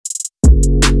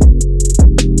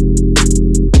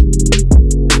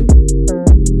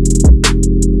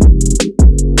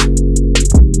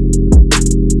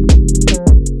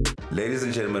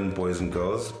and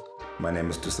girls, my name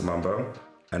is Tusamamba,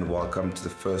 and welcome to the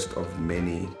first of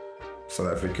many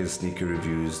South African sneaker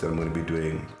reviews that I'm going to be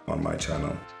doing on my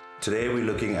channel. Today we're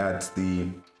looking at the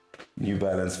New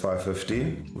Balance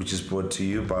 550, which is brought to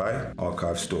you by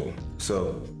Archive Store.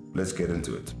 So let's get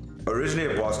into it.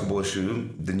 Originally a basketball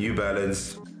shoe, the New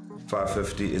Balance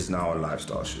 550 is now a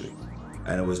lifestyle shoe,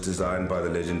 and it was designed by the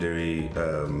legendary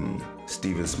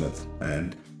Steven Smith.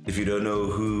 And if you don't know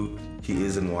who he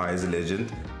is and why he's a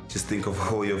legend, just think of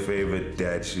all your favorite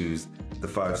dad shoes: the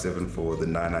 574, the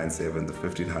 997, the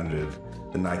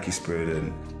 1500, the Nike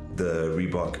Spirit, the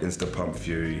Reebok Insta Pump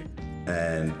Fury,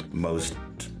 and most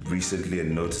recently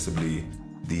and noticeably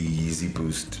the Yeezy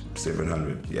Boost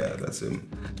 700. Yeah, that's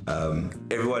him.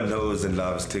 Everyone knows and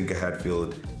loves Tinker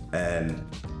Hatfield and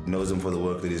knows him for the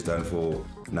work that he's done for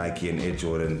Nike and Air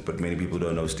Jordan, but many people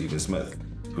don't know Steven Smith,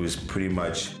 who is pretty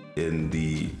much in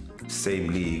the same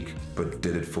league but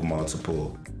did it for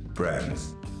multiple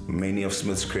brands. Many of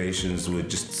Smith's creations were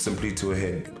just simply too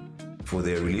ahead for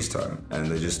their release time, and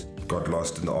they just got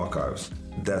lost in the archives.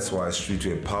 That's why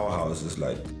streetwear powerhouses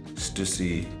like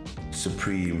Stussy,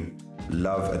 Supreme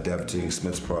love adapting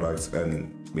Smith's products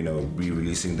and,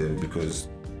 re-releasing them because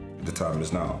the time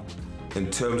is now. In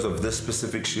terms of this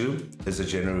specific shoe, it's a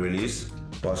general release,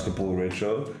 basketball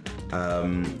retro.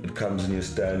 It comes in your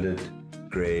standard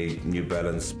gray New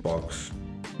Balance box,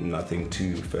 nothing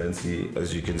too fancy,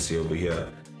 as you can see over here.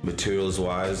 Materials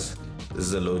wise, this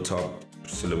is a low top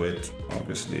silhouette,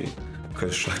 obviously,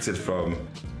 constructed from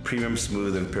premium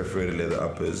smooth and perforated leather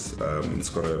uppers. It's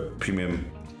got a premium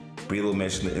breathable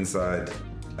mesh in the inside,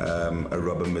 a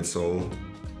rubber midsole,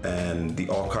 and the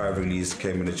archive release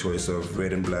came in a choice of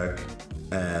red and black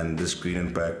and this green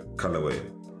and black colorway.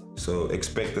 So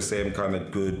expect the same kind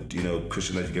of good,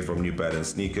 cushion that you get from New Balance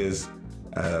sneakers.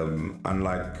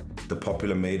 Unlike the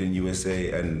popular made in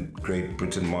USA and Great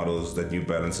Britain models that New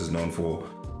Balance is known for,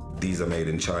 these are made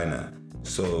in China.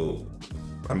 So,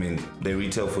 they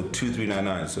retail for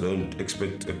 $2,399, so don't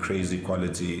expect a crazy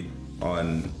quality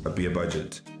on a beer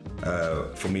budget.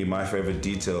 For me, my favorite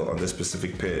detail on this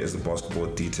specific pair is the basketball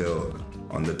detail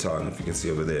on the tongue, if you can see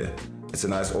over there. It's a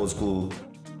nice old school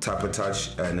type of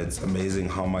touch, and it's amazing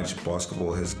how much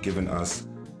basketball has given us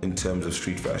in terms of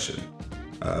street fashion.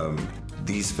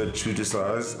 These fit true to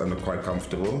size and are quite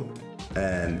comfortable,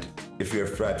 and if you're a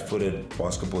flat-footed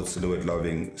basketball silhouette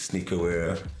loving sneaker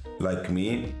wearer like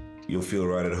me, you'll feel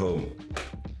right at home.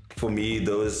 For me,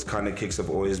 those kind of kicks have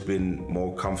always been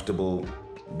more comfortable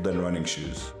than running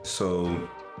shoes. So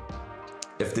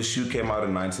if the shoe came out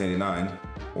in 1989,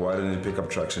 why didn't it pick up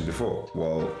traction before?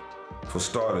 Well, for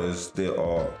starters, there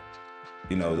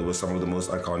were some of the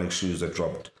most iconic shoes that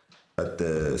dropped at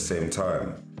the same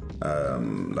time,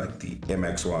 like the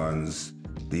MX1s,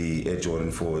 the Air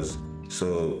Jordan 4s.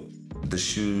 So the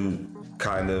shoe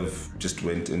kind of just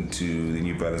went into the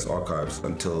New Balance archives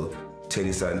until Teddy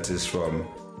Santis from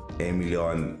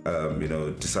Emilion,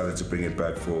 decided to bring it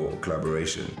back for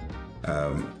collaboration.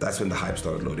 That's when the hype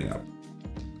started loading up.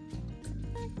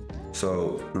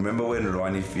 So remember when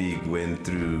Ronnie Fieg went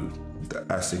through the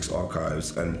Asics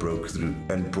archives and broke through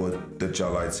and brought the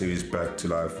Gel-Lyte series back to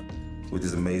life with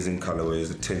his amazing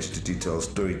colorways, attention to detail,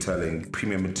 storytelling,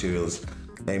 premium materials.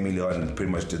 Emilion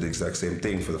pretty much did the exact same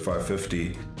thing for the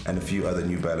 550 and a few other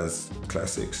New Balance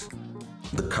classics.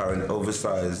 The current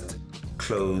oversized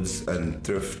clothes and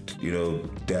thrift,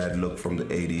 dad look from the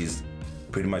 80s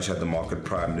pretty much had the market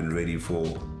primed and ready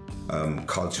for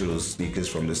cultural sneakers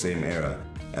from the same era.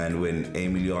 And when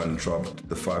Emilion dropped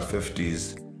the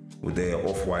 550s with their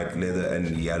off-white leather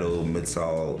and yellow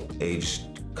midsole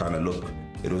aged kind of look,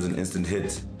 it was an instant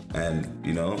hit. And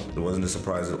it wasn't a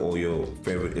surprise that all your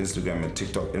favorite Instagram and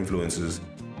TikTok influencers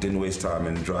didn't waste time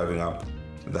in driving up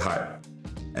the hype.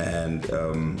 And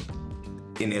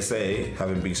in SA,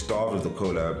 having been starved of the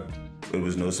collab, it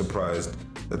was no surprise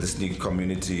that the sneaker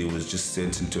community was just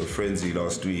sent into a frenzy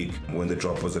last week when the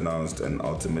drop was announced and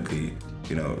ultimately,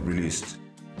 released.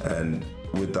 And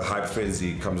with the hype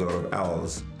frenzy comes a lot of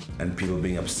owls and people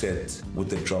being upset with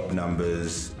the drop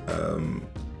numbers.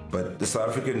 But the South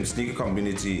African sneaker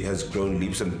community has grown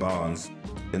leaps and bounds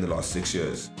in the last 6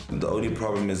 years. The only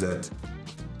problem is that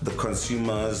the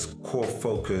consumer's core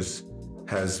focus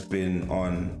has been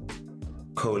on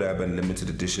collab and limited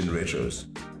edition retros,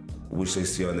 which they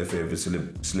see on their favorite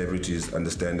celebrities,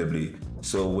 understandably.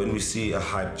 So when we see a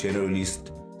hype general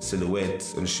released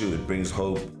silhouette and shoe, it brings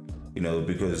hope,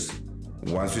 because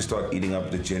once we start eating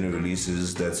up the general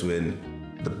releases, that's when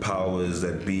the powers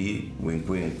that be, wink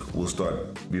wink, will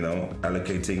start,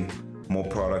 allocating more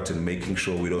product and making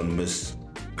sure we don't miss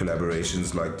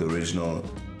collaborations like the original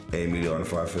Emilion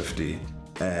 550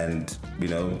 And,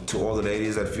 to all the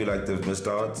ladies that feel like they've missed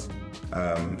out,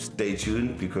 stay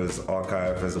tuned, because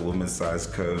Archive has a women's size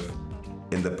curve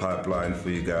in the pipeline for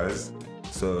you guys.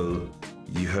 So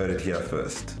you heard it here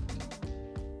first.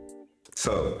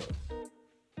 So,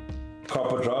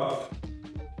 cop or drop?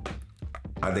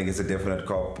 I think it's a definite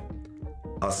cop.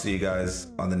 I'll see you guys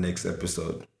on the next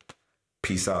episode.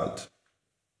 Peace out.